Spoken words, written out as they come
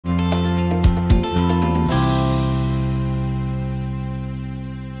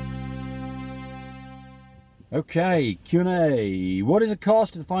Okay, Q&A. What is the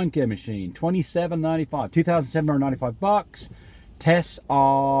cost of the fine care machine? $27.95, $2,795. Tests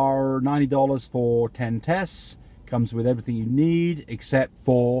are $90 for 10 tests. Comes with everything you need except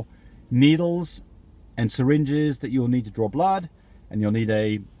for needles and syringes that you'll need to draw blood, and you'll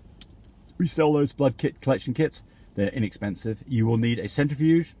need we sell those blood collection kits. They're inexpensive. You will need a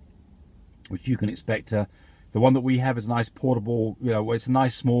centrifuge, which you can expect to. The one that we have is a nice portable, it's a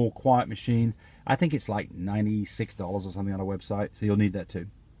nice small quiet machine. I think it's like $96 or something on our website, so you'll need that too.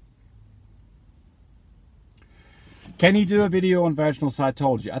 Can you do a video on vaginal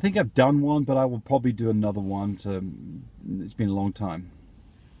cytology? I think I've done one, but I will probably do another one. It's been a long time.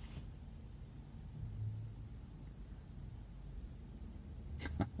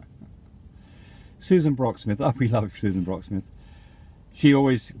 Susan Brocksmith. Oh, we love Susan Brocksmith. She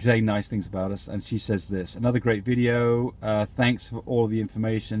always saying nice things about us, and she says this: another great video. Thanks for all the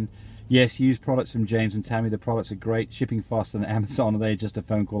information. Yes, use products from James and Tammy. The products are great. Shipping faster than Amazon. They're just a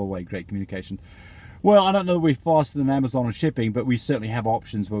phone call away. Great communication. Well, I don't know that we're faster than Amazon on shipping, but we certainly have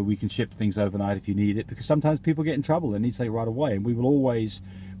options where we can ship things overnight if you need it, because sometimes people get in trouble and need something right away, and we will always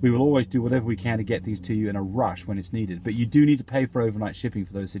do whatever we can to get things to you in a rush when it's needed. But you do need to pay for overnight shipping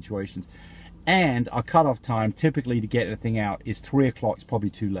for those situations. And our cutoff time typically to get anything out is 3 o'clock. It's probably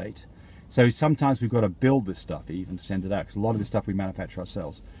too late. So sometimes we've got to build this stuff even to send it out, because a lot of this stuff we manufacture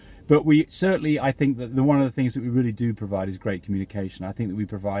ourselves. But we certainly, I think that one of the things that we really do provide is great communication. I think that we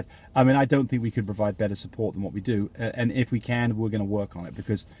provide, I don't think we could provide better support than what we do. And if we can, we're going to work on it,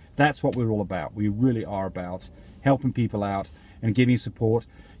 because that's what we're all about. We really are about helping people out and giving support.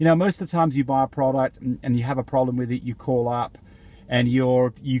 Most of the times you buy a product and you have a problem with it, you call up and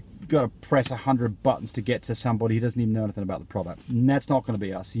you've got to press 100 buttons to get to somebody who doesn't even know anything about the product. And that's not going to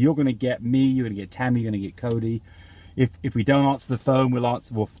be us. You're going to get me, you're going to get Tammy, you're going to get Cody. If we don't answer the phone,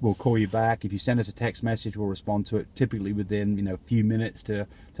 we'll call you back. If you send us a text message, we'll respond to it, typically within a few minutes to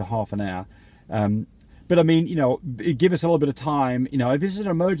half an hour. But give us a little bit of time. If this is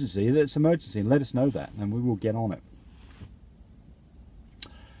an emergency, it's an emergency, and let us know that, and we will get on it.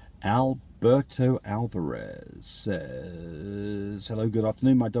 Alberto Alvarez says, hello, good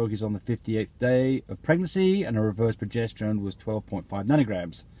afternoon. My dog is on the 58th day of pregnancy, and her reverse progesterone was 12.5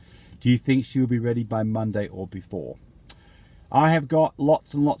 nanograms. Do you think she will be ready by Monday or before? I have got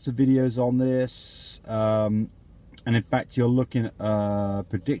lots and lots of videos on this. And in fact, you're looking at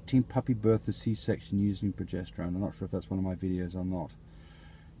predicting puppy birth or C-section using progesterone. I'm not sure if that's one of my videos or not.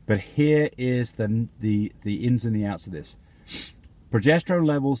 But here is the ins and the outs of this. Progesterone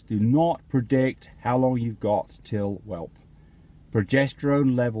levels do not predict how long you've got till whelp.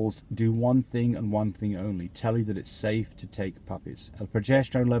 Progesterone levels do one thing and one thing only: tell you that it's safe to take puppies. A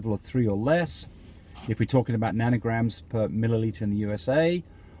progesterone level of 3 or less, if we're talking about nanograms per milliliter in the USA,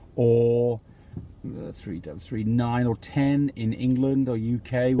 or 9 or 10 in England or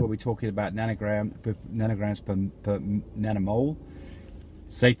UK, where we're talking about nanograms per nanomole,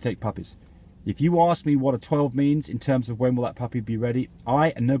 safe to take puppies. If you ask me what a 12 means in terms of when will that puppy be ready, I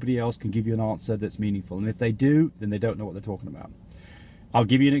and nobody else can give you an answer that's meaningful. And if they do, then they don't know what they're talking about. I'll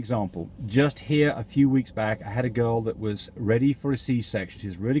give you an example. Just here a few weeks back, I had a girl that was ready for a C-section.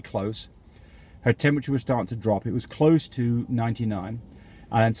 She's really close. Her temperature was starting to drop. It was close to 99.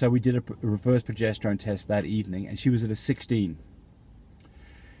 And so we did a reverse progesterone test that evening, and she was at a 16.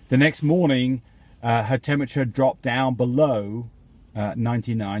 The next morning, her temperature dropped down below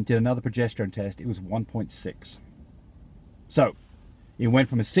 99, did another progesterone test, it was 1.6. So it went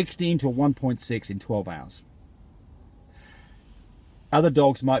from a 16 to a 1.6 in 12 hours. Other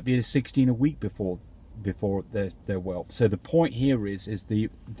dogs might be at a 16 a week before their whelp. So the point here is the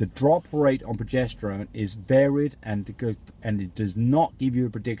drop rate on progesterone is varied, and it does not give you a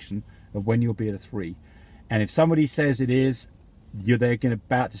prediction of when you'll be at a 3. And if somebody says it is, they're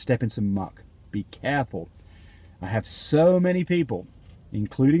about to step in some muck. Be careful. I have so many people,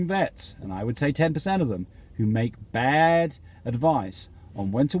 including vets, and I would say 10% of them, who make bad advice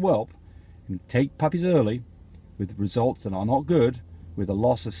on when to whelp and take puppies early with results that are not good, with the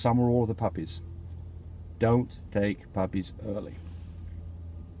loss of some or all of the puppies. Don't take puppies early.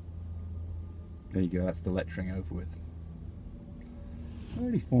 There you go, that's the lecturing over with. We're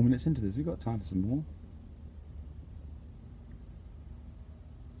only 4 minutes into this, we've got time for some more.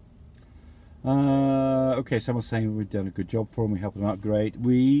 Okay, someone's saying we've done a good job for him, we helped him out, great.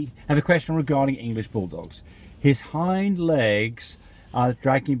 We have a question regarding English Bulldogs. His hind legs are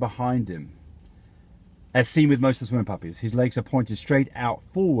dragging behind him. As seen with most of the swim puppies, his legs are pointed straight out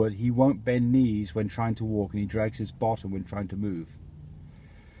forward. He won't bend knees when trying to walk, and he drags his bottom when trying to move.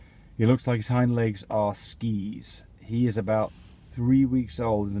 It looks like his hind legs are skis. He is about 3 weeks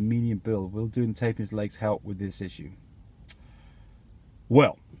old is a medium build. Will doing taping his legs help with this issue?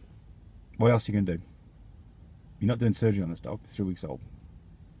 Well, what else are you going to do? You're not doing surgery on this dog. It's 3 weeks old.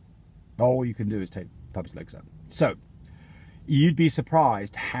 All you can do is tape puppy's legs up. So, you'd be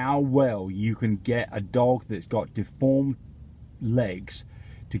surprised how well you can get a dog that's got deformed legs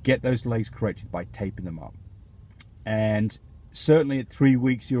to get those legs corrected by taping them up. And certainly at 3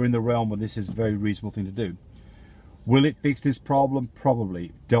 weeks you're in the realm where this is a very reasonable thing to do. Will it fix this problem?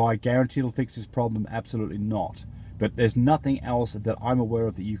 Probably. Do I guarantee it'll fix this problem? Absolutely not. But there's nothing else that I'm aware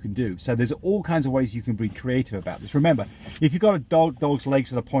of that you can do. So there's all kinds of ways you can be creative about this. Remember, if you've got a dog's legs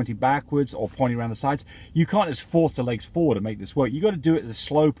that are pointing backwards or pointing around the sides, you can't just force the legs forward to make this work. You've got to do it as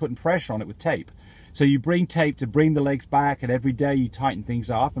slow, putting pressure on it with tape. So you bring tape to bring the legs back, and every day you tighten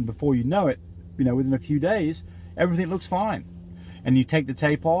things up, and before you know it, within a few days, everything looks fine. And you take the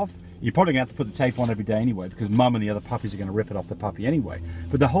tape off. You're probably going to have to put the tape on every day anyway, because mum and the other puppies are going to rip it off the puppy anyway.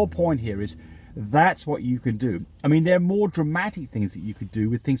 But the whole point here is that's what you can do. I mean, there are more dramatic things that you could do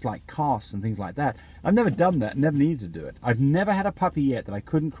with things like casts and things like that. I've never done that, never needed to do it. I've never had a puppy yet that I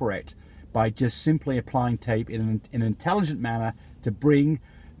couldn't correct by just simply applying tape in an intelligent manner to bring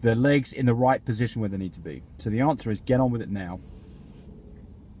the legs in the right position where they need to be. So the answer is get on with it now.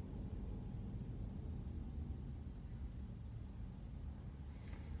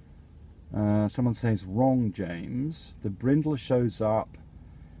 Someone says, wrong, James. The brindle shows up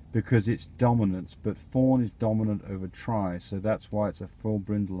because it's dominant, but fawn is dominant over tri, so that's why it's a full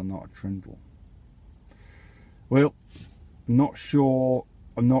brindle and not a trindle. Well, I'm not sure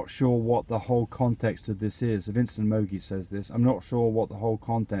what the whole context of this is. Vincent Mogi says this. I'm not sure what the whole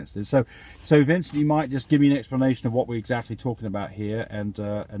context is. So Vincent, you might just give me an explanation of what we're exactly talking about here, and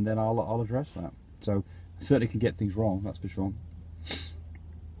then I'll address that. So I certainly can get things wrong, that's for sure.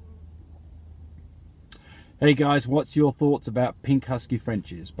 Hey guys, what's your thoughts about pink husky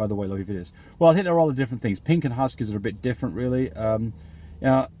Frenchies? By the way, lovely videos. Well, I think they're all the different things. Pink and huskies are a bit different, really. Well,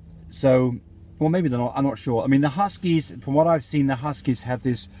 maybe they're not. I'm not sure. I mean, the huskies, from what I've seen, the huskies have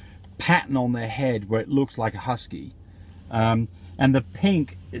this pattern on their head where it looks like a husky, and the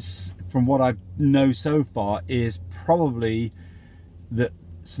pink is, from what I know so far, is probably that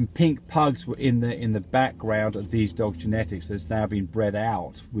some pink pugs were in the background of these dogs' genetics that's now been bred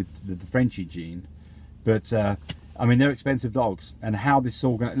out with the Frenchie gene. But I mean, they're expensive dogs, and how this is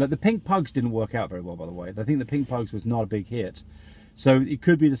all going to... The pink pugs didn't work out very well, by the way. I think the pink pugs was not a big hit. So it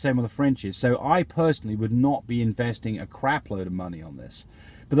could be the same on the Frenchies. So I personally would not be investing a crap load of money on this.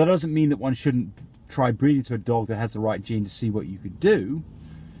 But that doesn't mean that one shouldn't try breeding to a dog that has the right gene to see what you could do.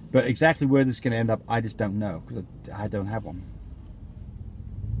 But exactly where this is going to end up, I just don't know, because I don't have one.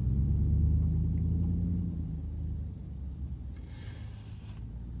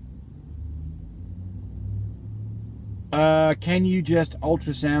 Can you just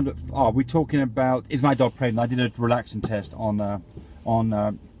ultrasound? Are we talking about? Is my dog pregnant? I did a relaxing test on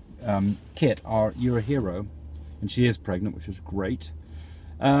Kit, you're a hero, and she is pregnant, which is great.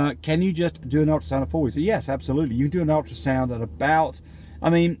 Can you just do an ultrasound at 4 weeks? Yes, absolutely. You can do an ultrasound at about, I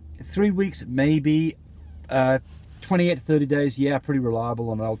mean, 3 weeks, maybe 28 to 30 days. Yeah, pretty reliable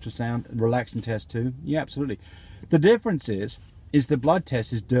on an ultrasound. Relaxing test too. Yeah, absolutely. The difference is the blood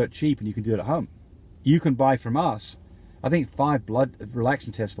test is dirt cheap, and you can do it at home. You can buy from us, I think, 5 blood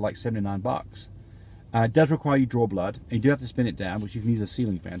relaxing tests for like 79 bucks. It does require you draw blood, and you do have to spin it down, which you can use a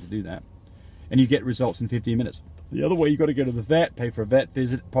ceiling fan to do that. And you get results in 15 minutes. The other way, you've got to go to the vet, pay for a vet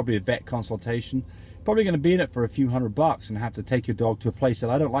visit, probably a vet consultation. Probably going to be in it for a few $100 and have to take your dog to a place that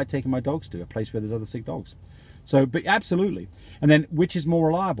I don't like taking my dogs to, a place where there's other sick dogs. So, but absolutely. And then, which is more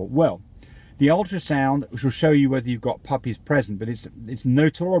reliable? Well, the ultrasound, which will show you whether you've got puppies present, but it's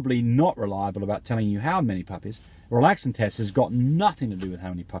notoriously not reliable about telling you how many puppies. A relaxing test has got nothing to do with how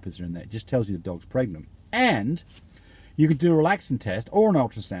many puppies are in there. It just tells you the dog's pregnant. And you could do a relaxing test or an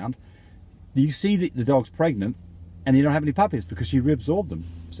ultrasound. You see that the dog's pregnant and you don't have any puppies because you reabsorbed them.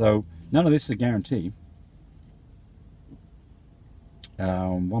 So none of this is a guarantee.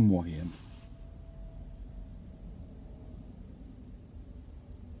 One more here.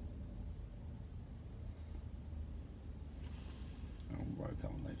 I'll write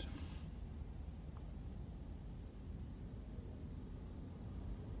that one later.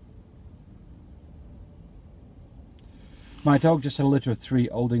 My dog just had a litter of 3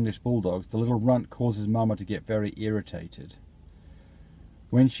 Old English Bulldogs. The little runt causes Mama to get very irritated.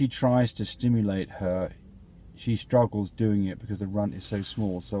 When she tries to stimulate her, she struggles doing it because the runt is so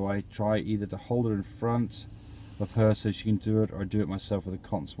small. So I try either to hold her in front of her so she can do it, or I do it myself with a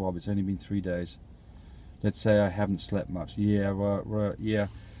cotton swab. It's only been 3 days. Let's say I haven't slept much. Yeah, yeah.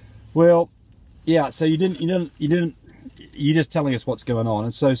 Well, yeah. So you didn't. you're just telling us what's going on.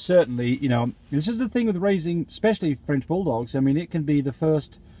 And so certainly, you know, this is the thing with raising, especially French Bulldogs. I mean, it can be the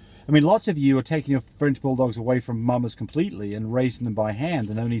first... I mean, lots of you are taking your French Bulldogs away from mamas completely and raising them by hand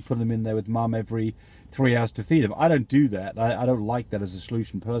and only putting them in there with mum every 3 hours to feed them. I don't do that. I don't like that as a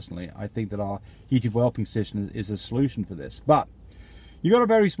solution personally. I think that our heated whelping system is a solution for this. But you got a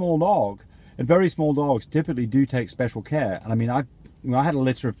very small dog, and very small dogs typically do take special care. And I mean, I had a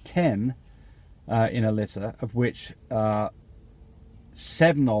litter of 10 in a litter, of which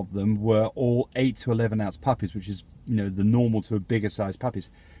 7 of them were all 8 to 11 ounce puppies, which is, you know, the normal to a bigger size puppies.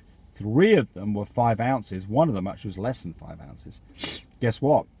 3 of them were 5 ounces. One of them actually was less than 5 ounces. Guess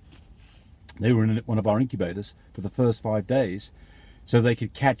what? They were in one of our incubators for the first 5 days, so they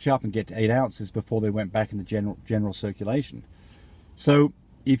could catch up and get to 8 ounces before they went back into general circulation. So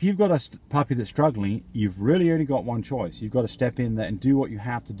if you've got a puppy that's struggling, you've really only got one choice. You've got to step in there and do what you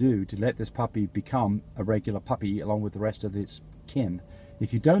have to do to let this puppy become a regular puppy along with the rest of its kin.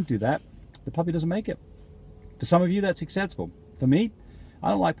 If you don't do that, the puppy doesn't make it. For some of you, that's acceptable. For me, I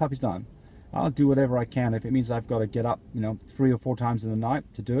don't like puppies dying. I'll do whatever I can. If it means I've got to get up, you know, 3 or 4 times in the night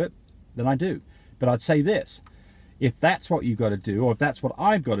to do it, then I do. But I'd say this, if that's what you've got to do, or if that's what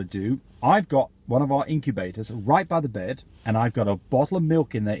I've got to do, I've got one of our incubators right by the bed, and I've got a bottle of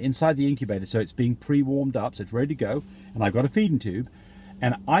milk in there inside the incubator, so it's being pre-warmed up, so it's ready to go, and I've got a feeding tube,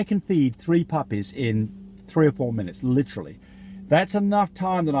 and I can feed 3 puppies in 3 or 4 minutes, literally. That's enough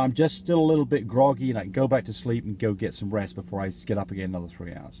time that I'm just still a little bit groggy and I can go back to sleep and go get some rest before I get up again another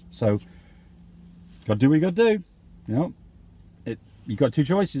 3 hours. So, got to do what you got to do. You know, you got 2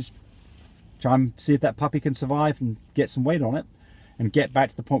 choices. Try and see if that puppy can survive and get some weight on it and get back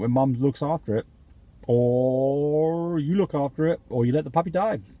to the point where mum looks after it, or you look after it, or you let the puppy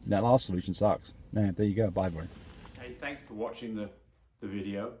die. That last solution sucks. Yeah, there you go. Bye, boy. Hey, thanks for watching the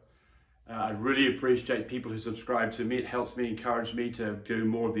video. I really appreciate people who subscribe to me. It helps me, encourage me to do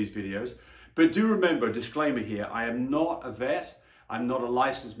more of these videos. But do remember, disclaimer here, I am not a vet. I'm not a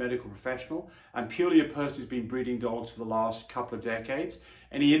licensed medical professional. I'm purely a person who's been breeding dogs for the last couple of decades.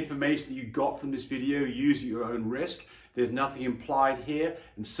 Any information that you got from this video, use at your own risk. There's nothing implied here,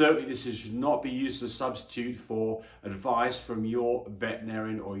 and certainly this should not be used as a substitute for advice from your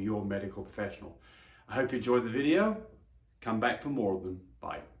veterinarian or your medical professional. I hope you enjoyed the video. Come back for more of them.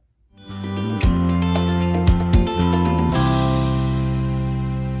 Bye.